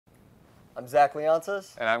I'm Zach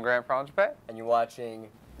Leonsis. And I'm Grant Paranjape. And you're watching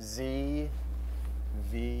ZVP.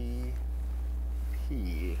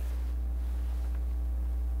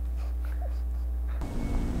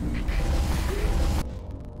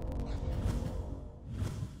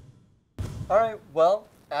 All right, well,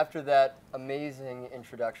 after that amazing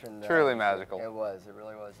introduction. Truly magical. It was, it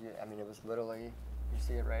really was. I mean, it was literally, you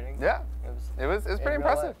see it writing? Yeah. It was pretty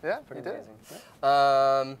impressive. Yeah, pretty you amazing.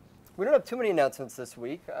 did. We don't have too many announcements this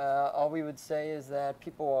week. All we would say is that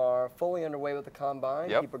people are fully underway with the Combine.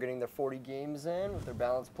 Yep. People are getting their 40 games in with their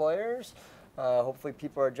balanced players. Hopefully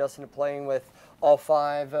people are adjusting to playing with all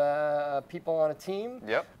 5 people on a team.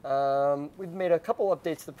 Yep. We've made a couple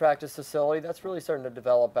updates to the practice facility. That's really starting to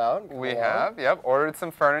develop out. We have, yep. Ordered some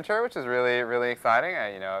furniture, which is really, really exciting.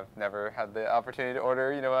 I've never had the opportunity to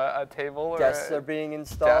order, a table or desks are being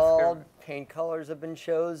installed. Paint colors have been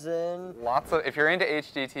chosen. Lots of, if you're into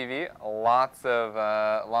HD TV, lots of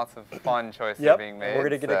fun choices Yep. are being made. We're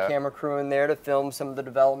going to get a camera crew in there to film some of the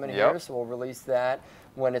development here, so we'll release that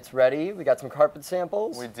when it's ready. We got some carpet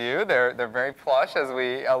samples. We do. They're very plush, as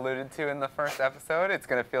we alluded to in the first episode. It's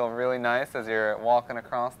going to feel really nice as you're walking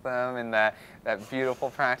across them in that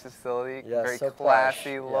beautiful practice facility. Yes, very so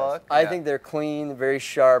classy plush. look. Yes. I think they're clean, very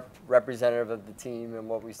sharp, representative of the team and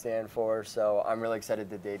what we stand for. So I'm really excited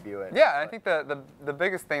to debut it. Yeah, I think the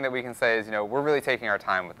biggest thing that we can say is we're really taking our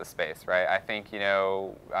time with the space, right? I think we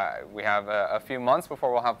have a few months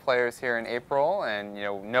before we'll have players here in April, and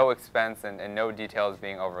no expense and no details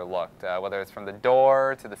being overlooked, whether it's from the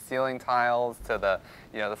door to the ceiling tiles to the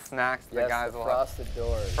snacks the guys will have. Frosted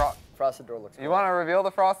doors. Frosted door looks good. You want to reveal the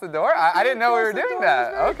frosted door? I didn't know we were doing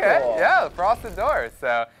that. Okay, cool. Yeah, the frosted door.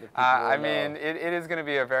 So, I mean, it is going to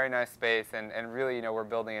be a very nice space, and really, we're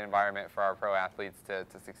building an environment for our pro athletes to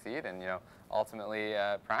succeed and, ultimately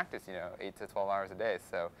practice, 8 to 12 hours a day.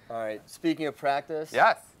 So. All right, speaking of practice.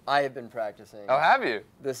 Yes. I have been practicing. Oh, have you?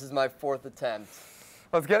 This is my 4th attempt.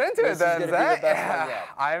 Let's get into it then, Zach.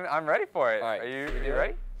 I'm ready for it. All right. Are you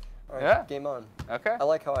ready? All right, yeah. Game on. Okay. I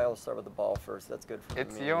like how I always start with the ball first. That's good for me.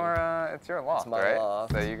 It's your loft, it's my right?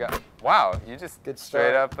 loft. So you got. Wow, you just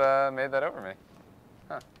straight up made that over me.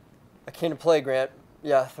 Huh. I came to play, Grant.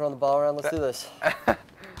 Yeah, throwing the ball around. Let's do this. I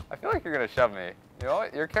feel like you're gonna shove me. You know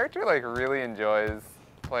what? Your character really enjoys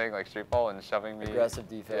playing street ball and shoving me. Aggressive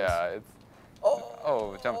defense. Yeah, it's.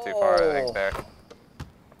 Oh, jumped too far, I think there.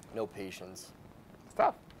 No patience. It's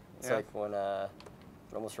tough. It's like when it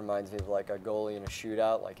almost reminds me of a goalie in a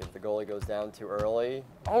shootout. Like if the goalie goes down too early.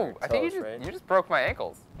 Oh, I think you just broke my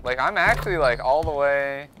ankles. I'm actually all the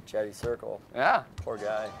way. Chatty circle. Yeah. Poor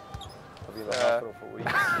guy. He'll be in the hospital for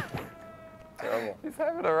weeks. Terrible. He's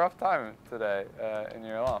having a rough time today in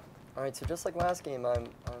your loft. All right, so just like last game, I'm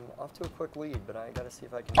off to a quick lead, but I got to see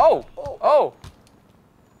if I can. Oh!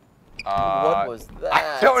 What was that?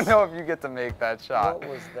 I don't know if you get to make that shot. What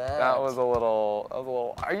was that? That was a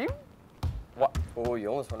little. Are you? What? Oh, you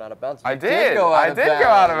almost went out of bounds. I did go out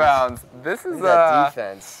of bounds. This is that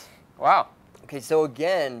defense. Wow. Okay, so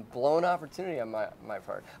again, blown opportunity on my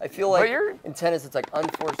part. I feel like in tennis it's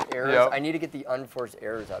unforced errors. Yep. I need to get the unforced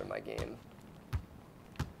errors out of my game.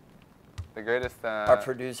 The greatest. Our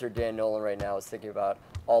producer Dan Nolan right now is thinking about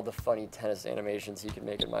all the funny tennis animations he can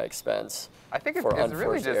make at my expense. I think it's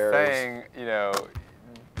really just saying,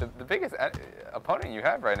 the biggest opponent you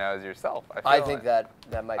have right now is yourself. I think that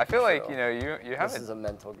might be I feel true. like, you have This is a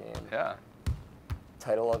mental game. Yeah.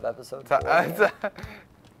 Title of episode 4.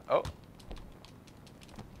 Oh.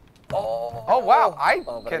 Oh, wow. I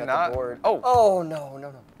but cannot. I got the board. Oh, no.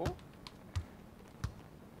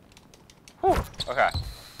 Whew. Okay.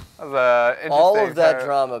 That was interesting. All of that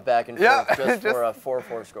drama back and forth just for a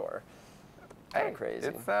 4-4 score. Hey, crazy.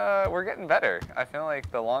 It's we're getting better. I feel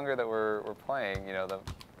like the longer that we're playing,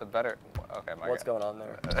 the better. Okay, my What's going on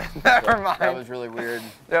there? Never mind. That was really weird.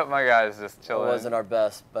 Yep, my guy's just chilling. It wasn't our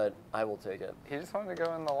best, but I will take it. He just wanted to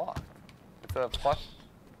go in the loft. It's a plush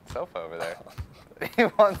sofa over there. He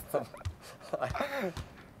wants to.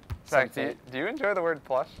 Zach, do you enjoy the word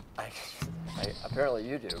plush? Apparently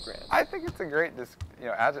you do, Grant. I think it's a great,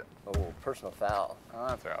 Oh, personal foul. Oh,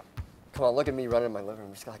 that's rough. Come on, look at me running in my living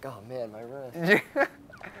room. Just oh man, my wrist.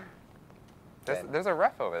 There's a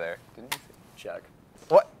ref over there. Didn't you see? Check.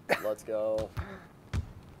 What? Let's go.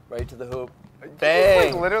 Right to the hoop. Bang!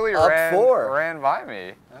 Just literally Up ran 4. Ran by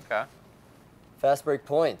me. Okay. Fast break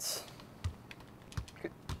points.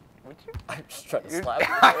 Would you? I'm just trying to slap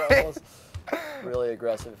him. Really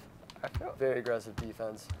aggressive. Very aggressive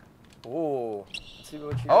defense. Ooh. Let's see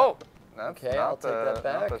what you got. Oh! That's okay, I'll take that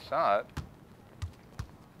back. Not the shot.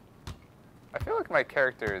 I feel like my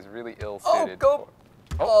character is really ill-suited.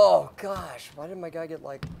 Oh, gosh. Why did my guy get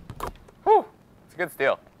Whew. It's a good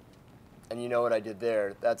steal. And you know what I did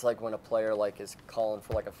there? That's like when a player like is calling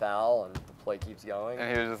for like a foul and the play keeps going. And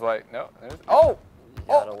he was just like, no. Oh!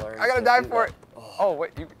 Gotta learn I gotta to dive do for that. it. Oh,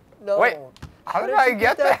 wait. No. Wait. How did I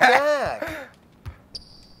get that that? back?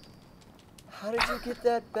 How did you get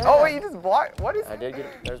that back? Oh, wait, you just blocked. What is I did get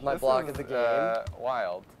it. There's my this block is, of the game.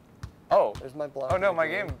 Wild. Oh. There's my block. Oh, no, of the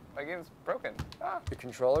game. my game's broken. Ah. The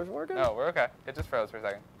controller's working? No, we're okay. It just froze for a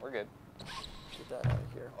second. We're good. Get that out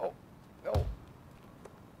of here. Oh, no.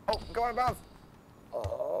 Oh, go out of bounds.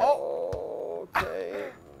 Oh, okay.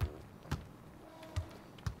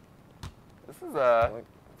 This is a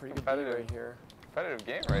pretty good beat right here. competitive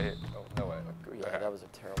game right here. Oh, no way. Yeah, okay. that was a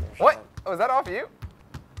terrible shot. What? Oh, was that off you?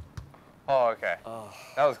 Oh, okay. Oh.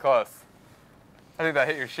 That was close. I think that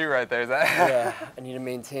hit your shoe right there. Is that? Yeah, I need to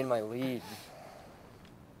maintain my lead.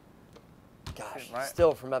 Gosh,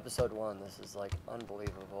 still from episode 1, this is like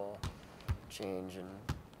unbelievable change and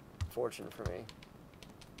fortune for me.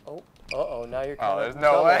 Oh, uh-oh, now you're kind Oh, of there's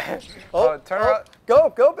no way. Oh, turn around.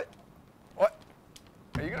 Go. What?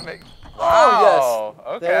 Are you gonna make? Oh, yes.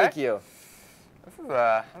 Okay. Thank you. This is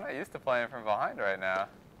I'm not used to playing from behind right now. I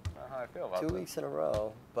don't know how I feel about 2 this. weeks in a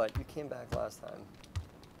row, but you came back last time.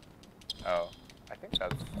 Oh, I think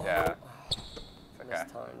that's yeah. It's okay.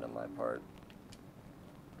 Mistimed on my part.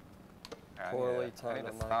 I Poorly need timed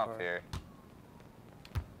to on my stomp part. here.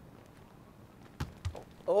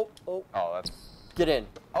 Oh. Oh, that's. Get in.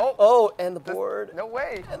 Oh, and the board. No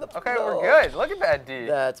way. And Okay, no. we're good. Look at that D.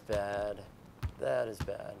 That's bad. That is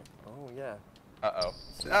bad. Oh, yeah. Uh-oh.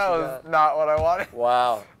 That was not what I wanted.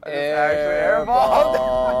 Wow. I just actually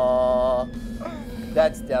airballed.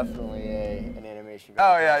 That's definitely an animation.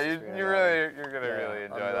 Oh yeah, you're gonna really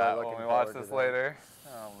enjoy really that looking when we watch forward to this that. later.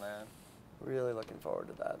 Oh man. Really looking forward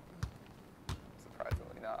to that.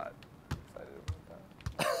 Surprisingly not excited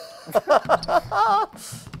about that.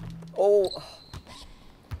 Oh.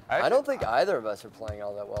 Actually, I don't think either of us are playing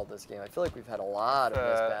all that well this game. I feel like we've had a lot of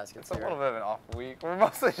missed baskets It's a here. little bit of an off week. We're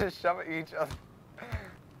mostly just shoving each other.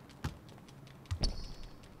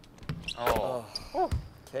 Oh.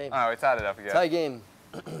 Okay. Oh, we tied it up again. Tie game.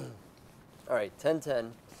 All right,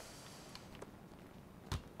 10-10.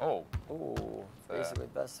 Oh. Oh, basically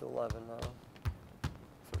best of 11 now.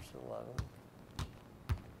 First of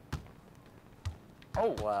 11.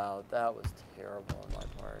 Oh, wow, that was terrible on my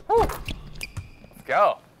part. Woo. Let's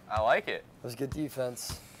go. I like it. It was good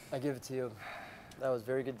defense. I give it to you. That was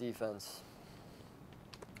very good defense.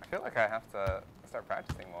 I feel like I have to start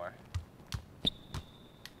practicing more.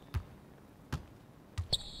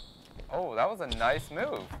 Oh, that was a nice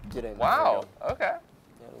move. Get in. Wow. Okay.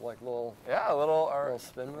 Yeah, like little. Yeah, a little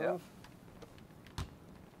spin move. Yep.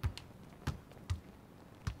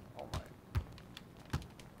 Oh my.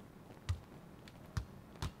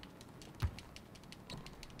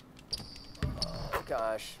 Oh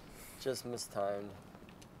gosh, just mistimed.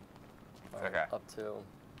 It's okay. Up 2. You'll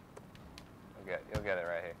get it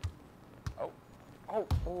right here. Oh. Oh.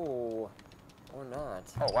 Oh. Or not.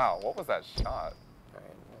 Oh wow. What was that shot? All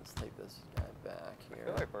right, let's take this guy back here. I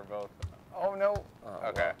feel like we're both. Oh no. Oh,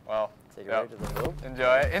 okay. Well. Take it right to the hoop.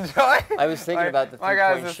 Enjoy it. Enjoy. I was thinking about the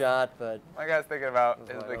 3-point shot, but my guy's thinking about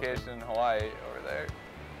his wide vacation in Hawaii over there.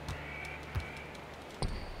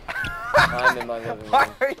 I'm in my living room. Why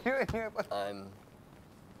are you in here? I'm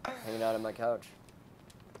hanging out on my couch.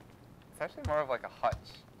 It's actually more of like a hutch.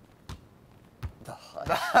 The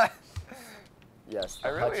hutch. Yes, the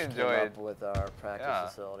I really hutch enjoyed- came up with our practice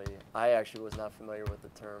facility. I actually was not familiar with the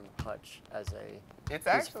term hutch as a It's piece of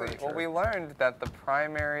actually, well, furniture. we learned that the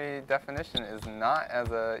primary definition is not as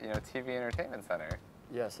a TV entertainment center.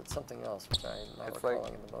 Yes, it's something else, which I'm not It's like-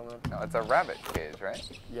 recalling in the moment. No, it's a rabbit cage, right?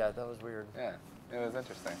 Yeah, that was weird. Yeah, it was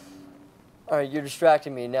interesting. All right, you're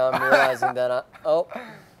distracting me. Now I'm realizing that Oh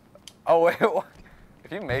wait, what?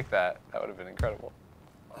 If you make that, that would have been incredible.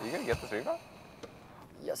 Are you gonna get this rebound?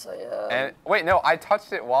 Yes, I am. And wait, no, I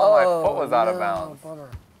touched it while my foot was out of bounds.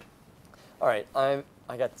 Bummer. All right, I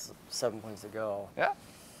got 7 points to go. Yeah,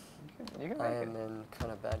 you can I make it. am in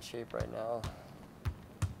kind of bad shape right now.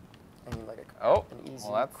 I need like an easy,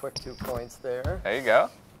 quick 2 points there. There you go.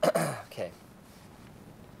 Okay.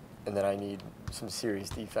 And then I need some serious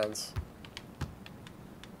defense.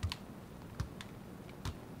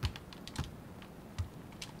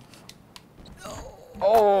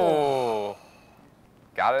 Oh,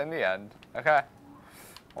 got it in the end. Okay,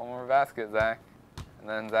 one more basket, Zach, and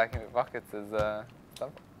then Zach buckets is done.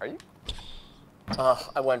 Are you?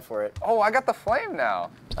 I went for it. Oh, I got the flame now.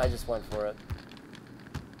 I just went for it.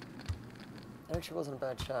 It actually wasn't a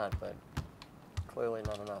bad shot, but clearly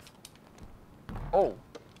not enough. Oh,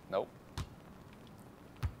 nope.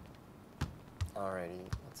 Alrighty,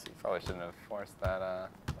 let's see. Probably shouldn't have forced that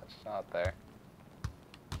shot there.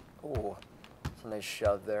 Ooh, it's a nice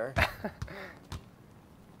shove there.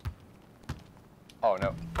 Oh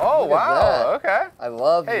no! Oh Look at wow! that. Okay. I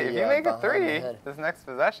love Hey, the if you make a behind the three head. this next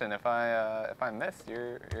possession, if I miss,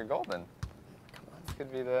 you're golden. Come on, This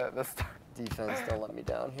could be the start. defense, don't let me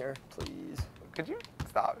down here, please. Could you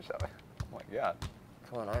stop shoving? Oh my god.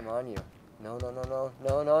 Come on, I'm on you. No, no, no, no,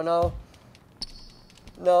 no, no, no.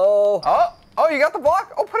 No. Oh! Oh, you got the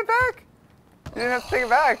block! Oh, put it back! You didn't have to take it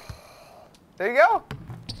back. There you go.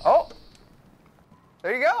 Oh!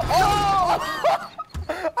 There you go. Oh!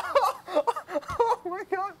 Oh my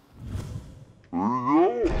god.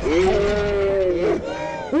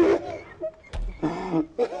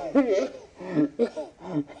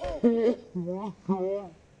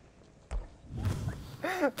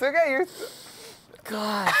 It's okay, you're...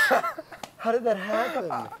 Gosh. How did that happen?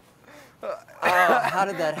 How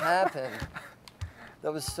did that happen?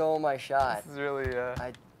 That was so my shot. This is really,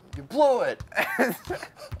 You blew it.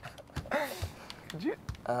 Could you...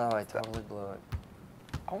 Oh, I totally blew it.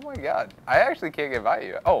 Oh my god. I actually can't get by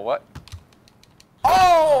you. Oh, what?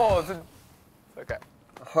 Oh! It's okay.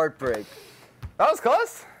 Heartbreak. That was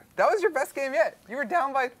close. That was your best game yet. You were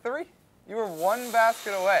down by 3. You were 1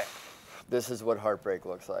 basket away. This is what heartbreak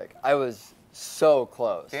looks like. I was so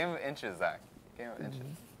close. Game of inches, Zach. Game of inches.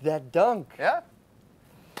 That dunk. Yeah.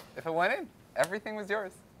 If it went in, everything was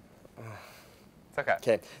yours. It's okay.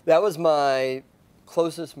 Okay, that was my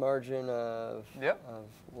closest margin of, Yep. of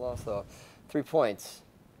loss, though. 3 points.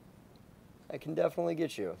 I can definitely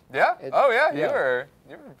get you. Yeah? It- Oh, yeah. yeah.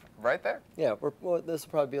 You were right there. Yeah, well, this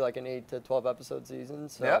will probably be like an 8 to 12 episode season,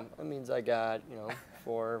 so Yep. that means I got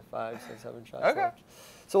 4, 5, 6, 7 shots Okay. left.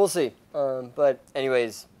 So we'll see. But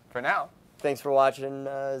anyways, For now. thanks for watching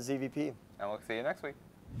ZVP. And we'll see you next week.